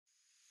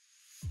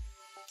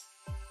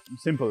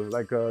simple.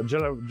 Like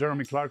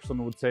Jeremy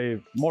Clarkson would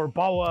say, more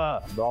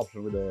power. The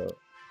option with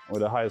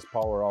the highest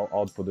power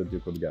output that you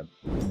could get.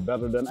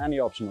 Better than any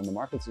option on the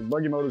market. So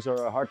buggy motors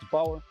are hard to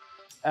power,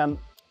 and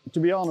to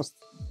be honest,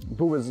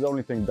 BuWizz is the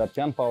only thing that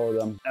can power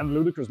them. And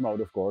ludicrous mode,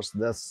 of course,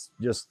 that's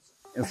just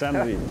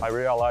insanity. I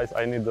realized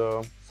I need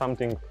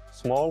something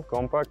small,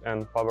 compact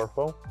and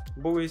powerful.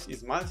 BuWizz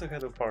is miles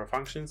ahead of power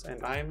functions,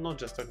 and I am not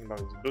just talking about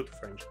its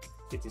Bluetooth range.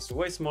 It is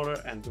way smaller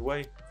and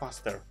way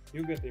faster.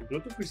 You get a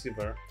Bluetooth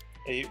receiver,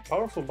 a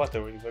powerful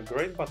battery with a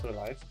great battery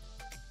life,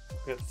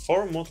 you get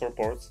 4 motor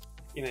ports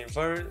in a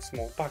very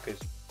small package.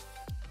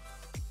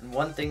 And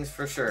one thing's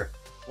for sure,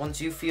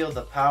 once you feel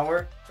the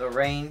power, the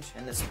range,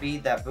 and the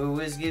speed that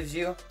BuWizz gives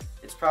you,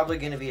 it's probably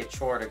going to be a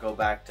chore to go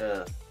back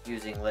to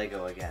using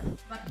Lego again.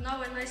 But now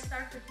when I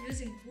started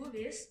using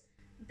BuWizz,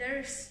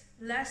 there's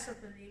less of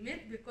a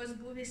limit because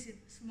BuWizz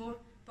is more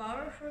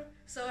powerful,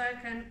 so I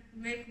can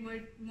make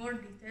more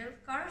detailed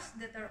cars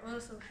that are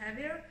also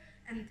heavier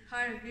and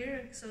higher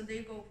gearing, so they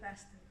go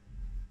faster.